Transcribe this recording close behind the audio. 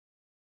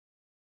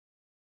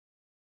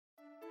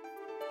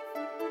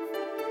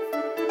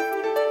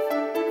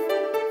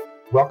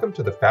Welcome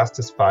to the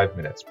Fastest 5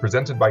 Minutes,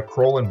 presented by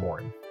Kroll &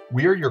 Morin.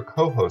 We are your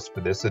co-hosts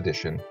for this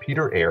edition,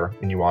 Peter Eyre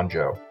and Yuan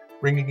Zhou,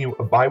 bringing you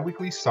a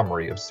bi-weekly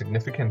summary of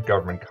significant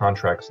government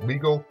contracts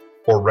legal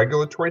or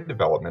regulatory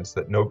developments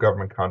that no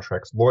government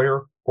contracts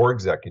lawyer or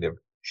executive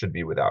should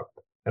be without.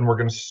 And we're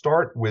going to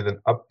start with an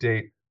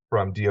update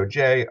from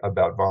DOJ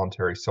about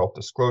voluntary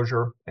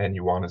self-disclosure, and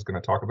Yuan is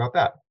going to talk about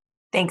that.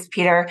 Thanks,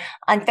 Peter.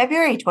 On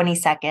February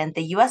 22nd,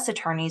 the U.S.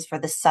 attorneys for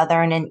the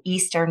Southern and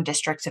Eastern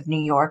Districts of New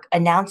York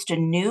announced a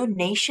new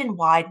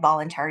nationwide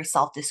voluntary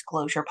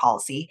self-disclosure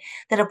policy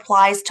that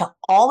applies to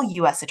all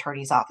U.S.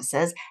 attorneys'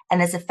 offices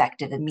and is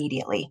effective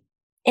immediately.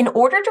 In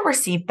order to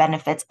receive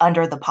benefits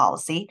under the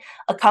policy,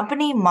 a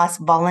company must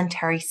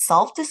voluntarily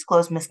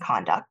self-disclose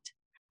misconduct,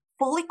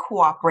 fully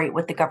cooperate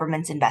with the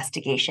government's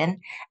investigation,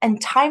 and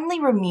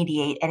timely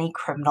remediate any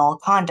criminal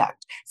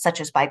conduct,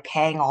 such as by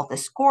paying all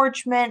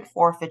disgorgement,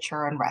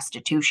 forfeiture, and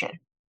restitution.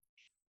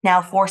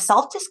 Now, for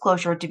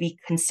self-disclosure to be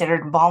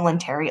considered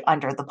voluntary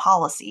under the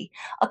policy,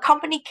 a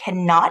company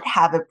cannot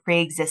have a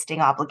pre-existing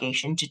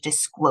obligation to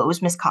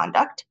disclose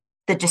misconduct.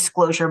 The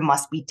disclosure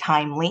must be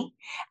timely,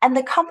 and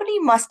the company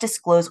must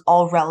disclose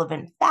all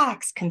relevant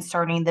facts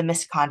concerning the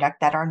misconduct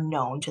that are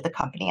known to the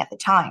company at the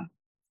time.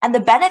 And the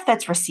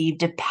benefits received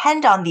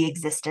depend on the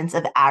existence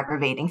of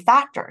aggravating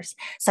factors,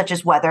 such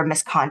as whether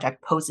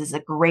misconduct poses a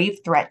grave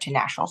threat to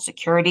national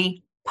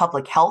security,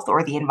 public health,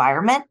 or the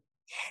environment,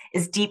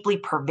 is deeply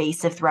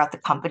pervasive throughout the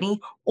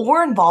company,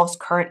 or involves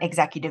current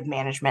executive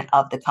management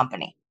of the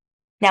company.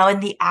 Now,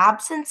 in the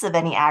absence of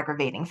any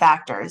aggravating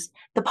factors,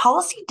 the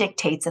policy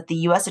dictates that the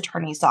U.S.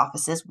 attorney's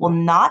offices will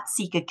not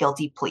seek a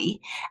guilty plea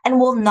and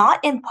will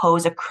not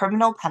impose a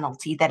criminal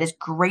penalty that is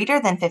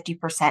greater than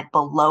 50%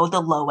 below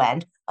the low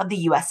end of the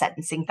U.S.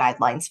 sentencing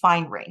guidelines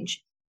fine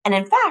range, and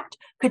in fact,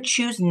 could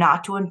choose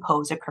not to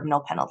impose a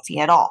criminal penalty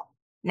at all.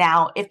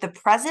 Now, if the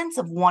presence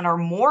of one or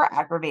more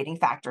aggravating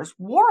factors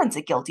warrants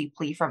a guilty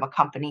plea from a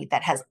company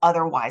that has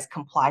otherwise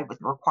complied with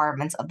the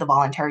requirements of the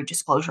voluntary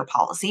disclosure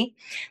policy,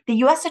 the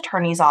U.S.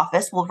 Attorney's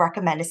Office will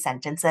recommend a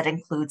sentence that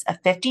includes a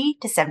 50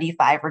 to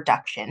 75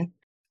 reduction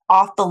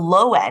off the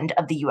low end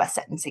of the U.S.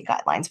 sentencing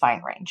guidelines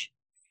fine range.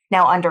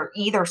 Now, under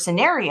either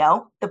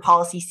scenario, the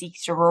policy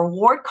seeks to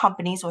reward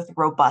companies with a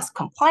robust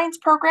compliance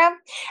program,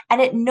 and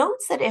it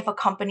notes that if a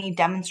company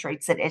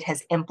demonstrates that it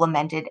has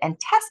implemented and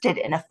tested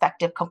an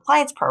effective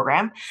compliance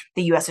program,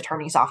 the U.S.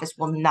 Attorney's Office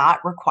will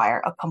not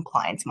require a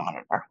compliance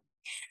monitor.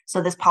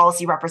 So this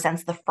policy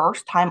represents the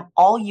first time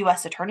all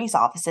U.S. attorneys'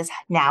 offices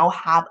now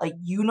have a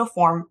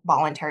uniform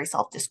voluntary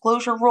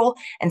self-disclosure rule,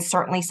 and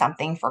certainly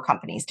something for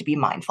companies to be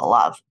mindful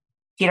of.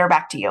 Peter,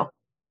 back to you.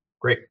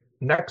 Great.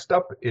 Next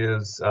up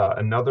is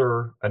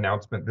another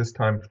announcement, this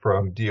time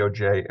from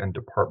DOJ and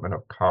Department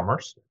of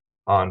Commerce.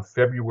 On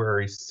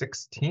February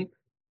 16th,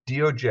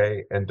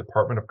 DOJ and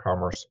Department of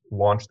Commerce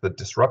launched the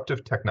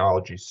Disruptive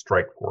Technology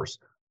Strike Force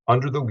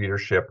under the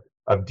leadership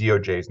of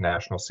DOJ's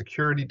National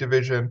Security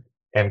Division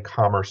and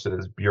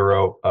Commerce's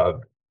Bureau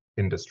of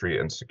Industry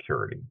and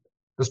Security.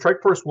 The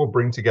strike force will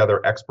bring together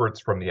experts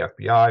from the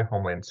FBI,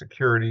 Homeland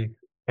Security,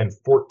 and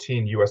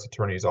 14 U.S.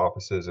 attorneys'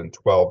 offices in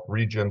 12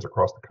 regions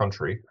across the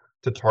country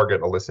to target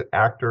illicit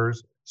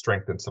actors,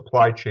 strengthen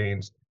supply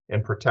chains,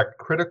 and protect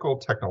critical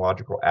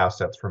technological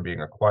assets from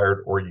being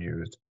acquired or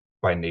used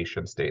by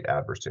nation-state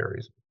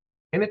adversaries.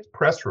 In its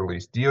press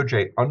release,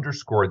 DOJ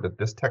underscored that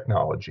this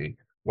technology,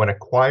 when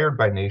acquired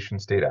by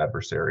nation-state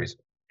adversaries,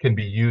 can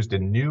be used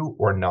in new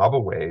or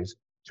novel ways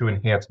to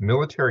enhance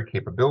military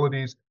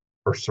capabilities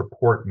or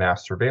support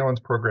mass surveillance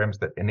programs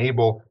that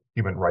enable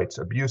human rights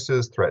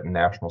abuses, threaten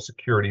national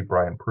security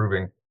by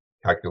improving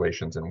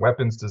calculations in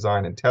weapons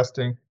design and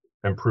testing,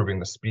 improving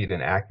the speed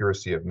and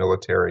accuracy of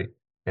military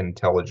and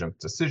intelligence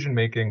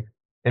decision-making,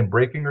 and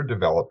breaking or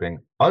developing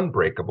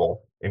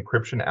unbreakable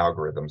encryption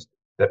algorithms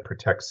that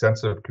protect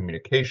sensitive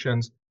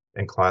communications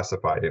and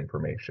classified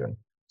information.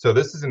 So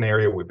this is an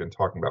area we've been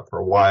talking about for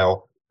a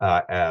while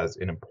as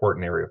an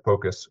important area of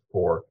focus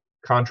for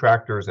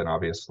contractors, and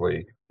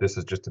obviously this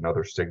is just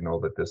another signal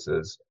that this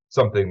is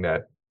something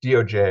that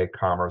DOJ,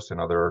 Commerce,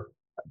 and other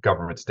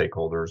government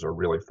stakeholders are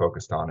really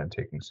focused on and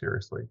taking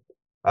seriously.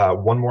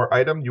 One more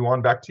item,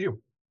 Yuan, back to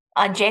you.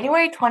 On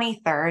January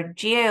 23rd,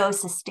 GAO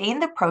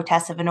sustained the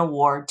protest of an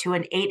award to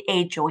an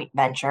 8A joint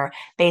venture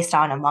based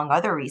on, among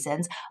other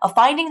reasons, a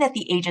finding that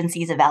the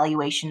agency's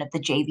evaluation of the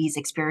JV's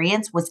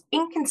experience was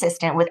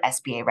inconsistent with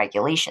SBA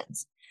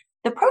regulations.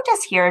 The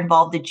protest here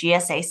involved the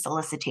GSA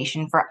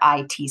solicitation for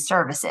IT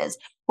services,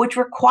 which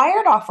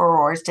required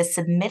offerors to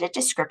submit a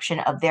description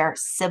of their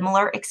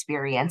similar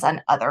experience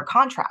on other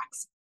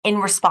contracts. In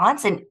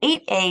response, an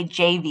 8A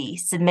JV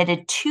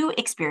submitted 2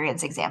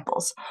 experience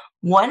examples.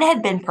 One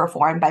had been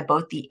performed by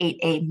both the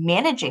 8A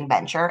managing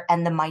venture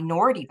and the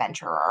minority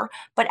venturer,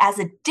 but as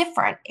a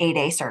different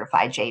 8A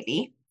certified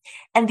JV.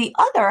 And the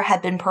other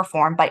had been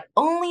performed by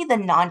only the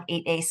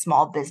non-8A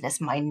small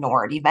business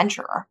minority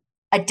venturer.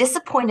 A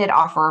disappointed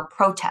offeror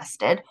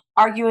protested,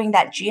 arguing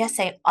that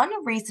GSA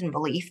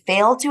unreasonably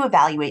failed to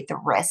evaluate the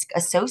risk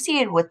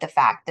associated with the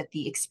fact that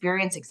the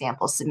experience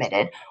examples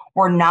submitted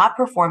were not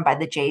performed by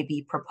the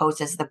JV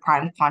proposed as the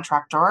prime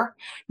contractor,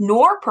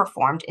 nor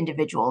performed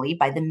individually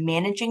by the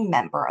managing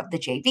member of the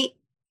JV.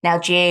 Now,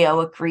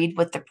 GAO agreed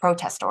with the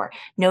protestor,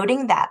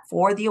 noting that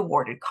for the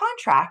awarded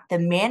contract, the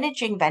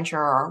managing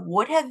venturer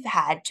would have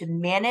had to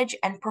manage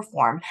and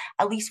perform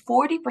at least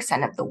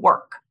 40% of the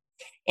work.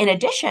 In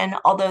addition,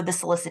 although the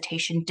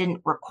solicitation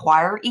didn't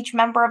require each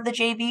member of the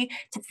JV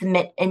to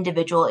submit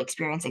individual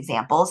experience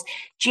examples,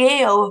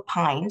 GAO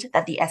opined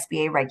that the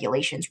SBA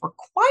regulations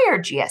require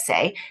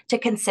GSA to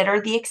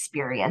consider the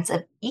experience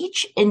of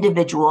each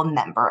individual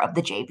member of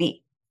the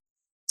JV.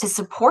 To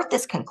support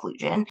this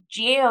conclusion,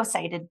 GAO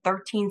cited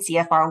 13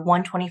 CFR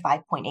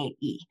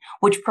 125.8E,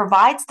 which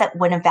provides that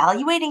when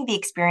evaluating the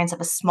experience of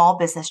a small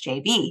business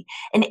JV,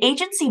 an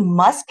agency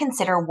must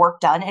consider work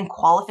done and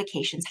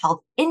qualifications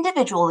held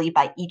individually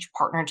by each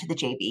partner to the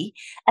JV,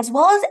 as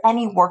well as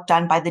any work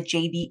done by the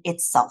JV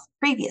itself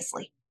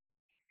previously.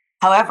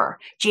 However,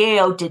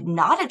 GAO did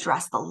not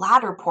address the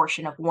latter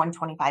portion of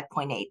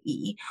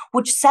 125.8E,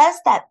 which says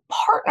that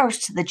partners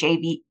to the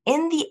JV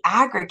in the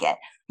aggregate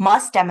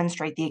must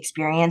demonstrate the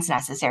experience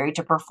necessary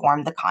to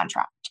perform the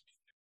contract.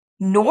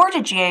 Nor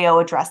did GAO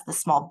address the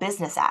Small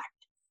Business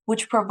Act,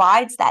 which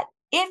provides that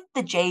if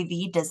the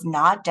JV does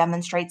not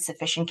demonstrate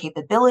sufficient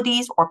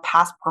capabilities or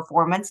past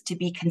performance to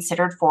be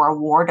considered for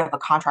award of a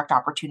contract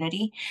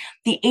opportunity,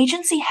 the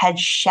agency head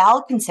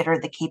shall consider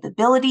the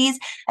capabilities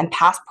and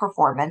past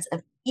performance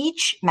of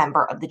each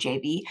member of the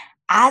JV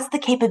as the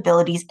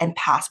capabilities and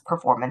past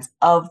performance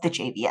of the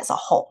JV as a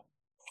whole.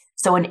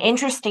 So an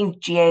interesting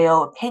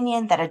GAO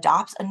opinion that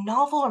adopts a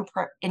novel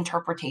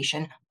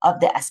interpretation of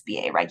the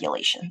SBA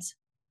regulations.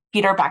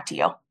 Peter, back to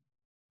you.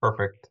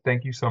 Perfect.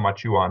 Thank you so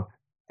much, Yuan.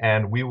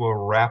 And we will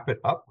wrap it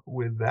up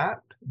with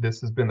that. This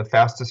has been the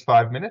Fastest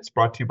 5 Minutes,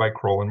 brought to you by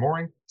Crowell &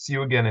 Mooring. See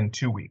you again in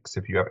 2 weeks.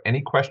 If you have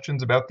any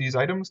questions about these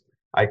items,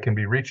 I can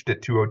be reached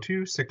at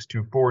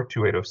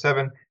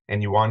 202-624-2807,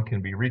 and Yuan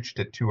can be reached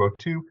at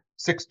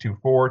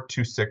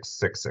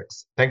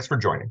 202-624-2666. Thanks for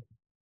joining.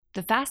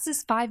 The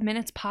Fastest 5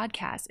 Minutes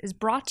podcast is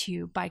brought to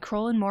you by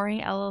Crowell &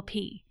 Mooring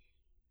LLP.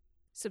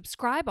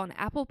 Subscribe on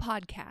Apple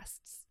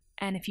Podcasts,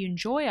 and if you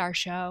enjoy our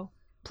show,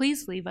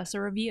 please leave us a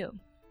review.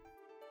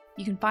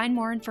 You can find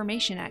more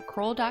information at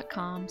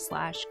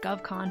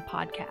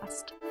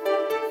kroll.com/govconpodcast.